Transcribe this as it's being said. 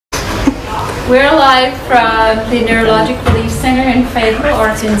We're live from the Neurological Relief Center in Fayetteville,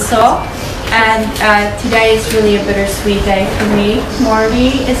 Arkansas, and today is really a bittersweet day for me.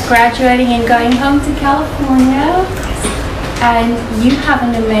 Marty is graduating and going home to California, and you have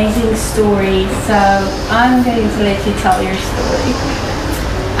an amazing story, so I'm going to let you tell your story.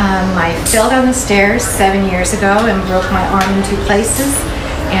 I fell down the stairs 7 years ago and broke my arm in 2 places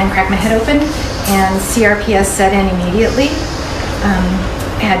and cracked my head open, and CRPS set in immediately.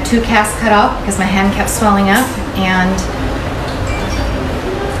 I had 2 casts cut off because my hand kept swelling up, and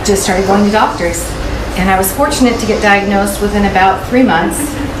just started going to doctors. And I was fortunate to get diagnosed within about 3 months,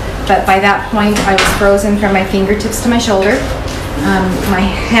 but by that point I was frozen from my fingertips to my shoulder. My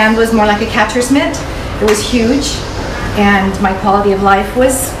hand was more like a catcher's mitt. It was huge, and my quality of life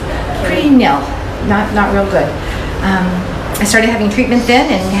was pretty nil, not real good. I started having treatment then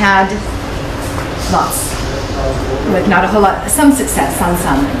and had lots, with not a whole lot, some success on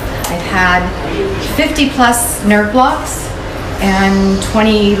some. I've had 50 plus nerve blocks and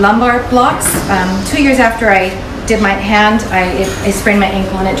 20 lumbar blocks. 2 years after I did my hand, I sprained my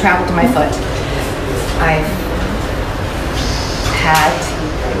ankle and it traveled to my foot. I've had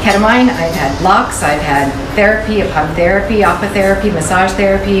ketamine, I've had blocks, I've had therapy, pump therapy, aqua therapy, massage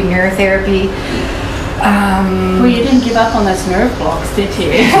therapy, mirror therapy. Well, you didn't give up on those nerve blocks, did you?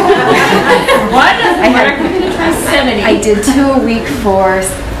 Why doesn't it work? We're going to try 70. I did 2 a week for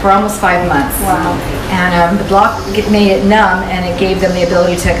almost 5 months. Wow. And the block made it numb, and it gave them the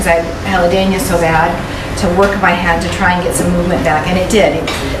ability to, because I had allodynia so bad, to work my hand to try and get some movement back, and it did.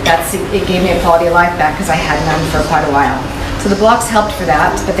 It gave me a quality of life back because I had none for quite a while. So the blocks helped for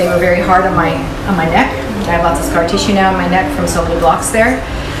that, but they were very hard on my neck. I have lots of scar tissue now on my neck from so many blocks there.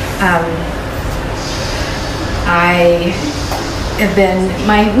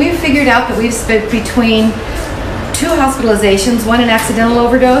 We've figured out that we've spent between 2 hospitalizations, one an accidental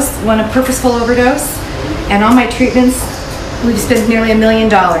overdose, one a purposeful overdose, and all my treatments, we've spent nearly $1 million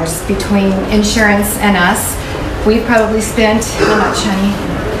between insurance and us. We've probably spent, how much, honey?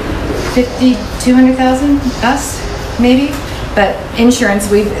 50, 200,000, us, maybe? But insurance,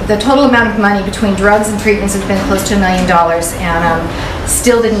 the total amount of money between drugs and treatments has been close to $1 million, and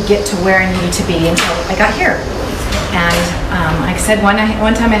still didn't get to where I needed to be until I got here. And like I said, one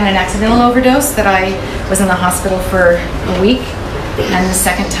time I had an accidental overdose that I was in the hospital for a week, and the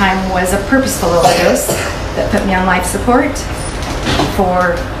second time was a purposeful overdose that put me on life support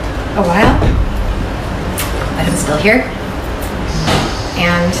for a while, but I'm still here.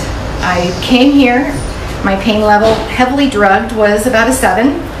 And I came here, my pain level, heavily drugged, was about a 7,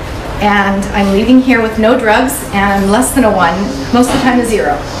 and I'm leaving here with no drugs and less than a 1, most of the time a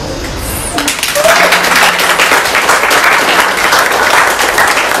 0.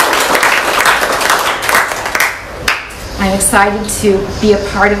 I'm excited to be a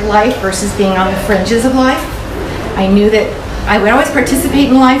part of life versus being on the fringes of life. I knew that I would always participate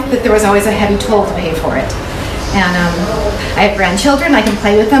in life, but there was always a heavy toll to pay for it. And I have grandchildren. I can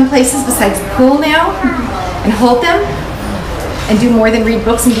play with them places besides the pool now and hold them and do more than read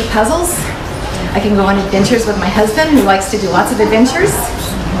books and do puzzles. I can go on adventures with my husband, who likes to do lots of adventures,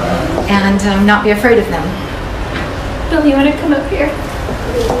 and not be afraid of them. Bill, you want to come up here?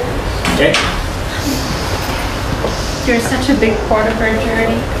 Okay. You're such a big part of our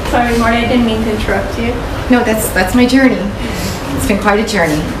journey. Sorry, Marty, I didn't mean to interrupt you. No, that's my journey. It's been quite a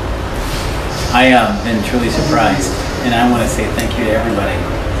journey. I have been truly surprised, and I want to say thank you to everybody,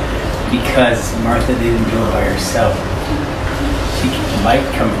 because Martha didn't do it by herself. She liked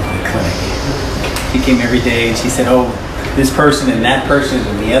coming to the clinic. She came every day and she said, oh, this person and that person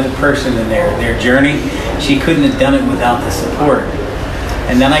and the other person and their journey. She couldn't have done it without the support.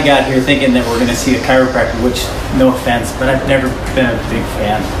 And then I got here thinking that we're going to see a chiropractor, which, no offense, but I've never been a big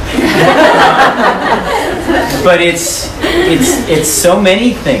fan. But it's so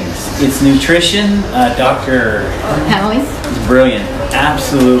many things. It's nutrition. Dr. Hanley? Brilliant,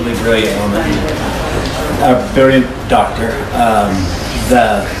 absolutely brilliant woman. A brilliant doctor.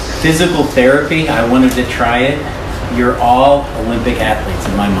 The physical therapy, I wanted to try it. You're all Olympic athletes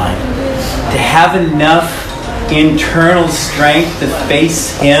in my mind. To have enough internal strength to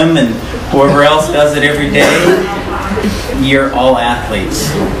face him and whoever else does it every day, you're all athletes.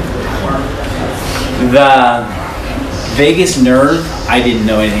 The vagus nerve, I didn't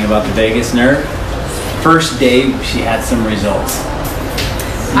know anything about the vagus nerve. First day, she had some results.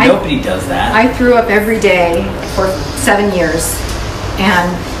 Nobody does that. I threw up every day for 7 years,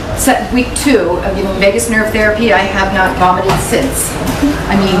 and week 2 of giving vagus nerve therapy, I have not vomited since.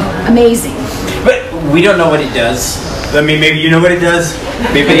 I mean, amazing. But we don't know what it does. I mean, maybe you know what it does.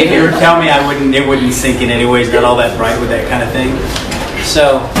 Maybe if you were to tell me, it wouldn't sink in anyways. Not all that bright with that kind of thing.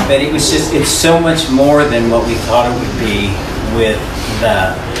 So, but it was just, it's so much more than what we thought it would be with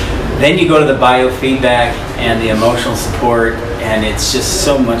the, then you go to the biofeedback and the emotional support, and it's just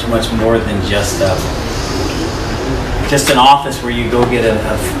so much more than just an office where you go get a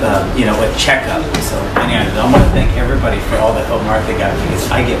checkup. So anyways, I want to thank everybody for all the help Martha got, because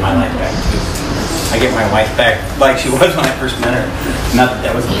I get my life back too. I get my wife back like she was when I first met her. Not that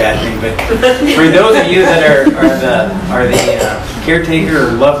that was a bad thing, but for those of you that are the caretaker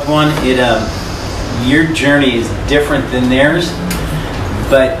or loved one, your journey is different than theirs.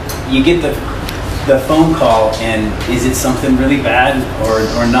 But you get the phone call, and is it something really bad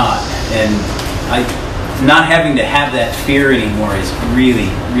or not? And not having to have that fear anymore is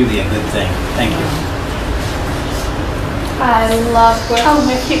really a good thing. Thank you. I love working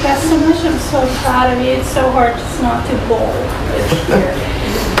with you guys so much. I'm so proud of you. It's so hard just not to bowl with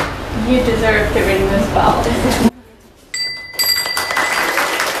you. You deserve to ring this bell.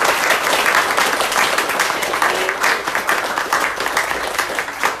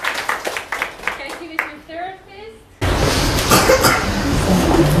 Can I see with your therapist?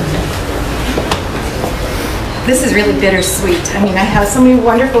 This is really bittersweet. I mean, I have so many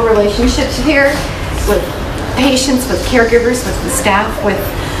wonderful relationships here with patients, with caregivers, with the staff, with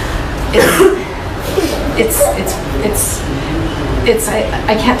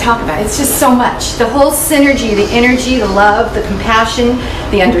I can't talk about it. It's just so much. The whole synergy, the energy, the love, the compassion,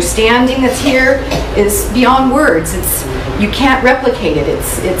 the understanding that's here is beyond words. You can't replicate it.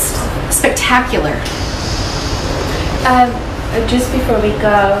 It's spectacular. Just before we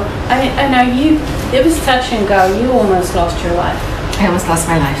go, I know it was touch and go. You almost lost your life. I almost lost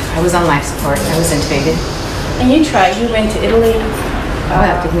my life. I was on life support. I was intubated. And you tried. You went to Italy.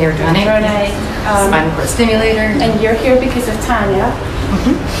 With neurodronate, spinal cord stimulator. And you're here because of Tanya.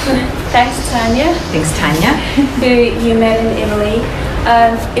 Mm-hmm. Thanks, Tanya. Thanks, Tanya. Who you met in Italy.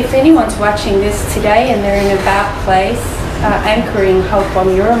 If anyone's watching this today and they're in a bad place, anchoring hope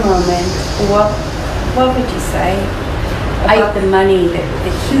on your moment, what would you say about the money, the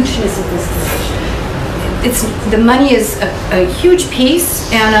hugeness of this decision? The money is a huge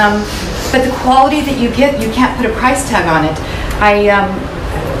piece, and but the quality that you get, you can't put a price tag on it. I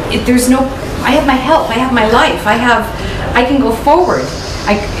have my health, I have my life, I can go forward.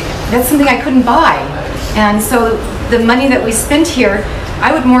 That's something I couldn't buy, and so the money that we spent here,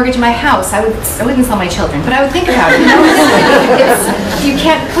 I would mortgage my house. I wouldn't sell my children, but I would think about it. You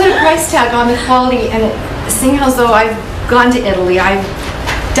can't put a price tag on the quality, and seeing as though I've gone to Italy, I've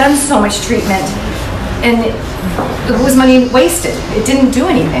done so much treatment, and it was money wasted. It didn't do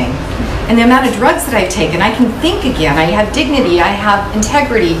anything. And the amount of drugs that I've taken, I can think again. I have dignity. I have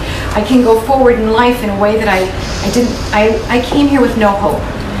integrity. I can go forward in life in a way that I didn't. I came here with no hope.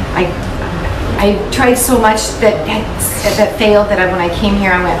 I tried so much that failed that when I came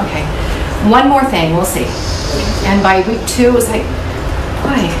here, I went, okay, one more thing, we'll see. And by week 2, it was like,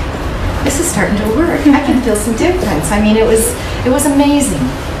 boy, this is starting to work. I can feel some difference. I mean, it was amazing.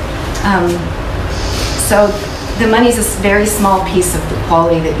 So the money's a very small piece of the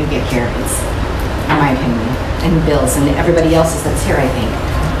quality that you get here. It's, in my opinion, and Bill's and everybody else's that's here, I think.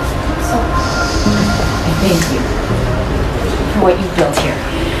 So I thank you for what you've built here.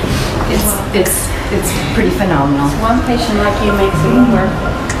 It's pretty phenomenal. One patient like you makes it work.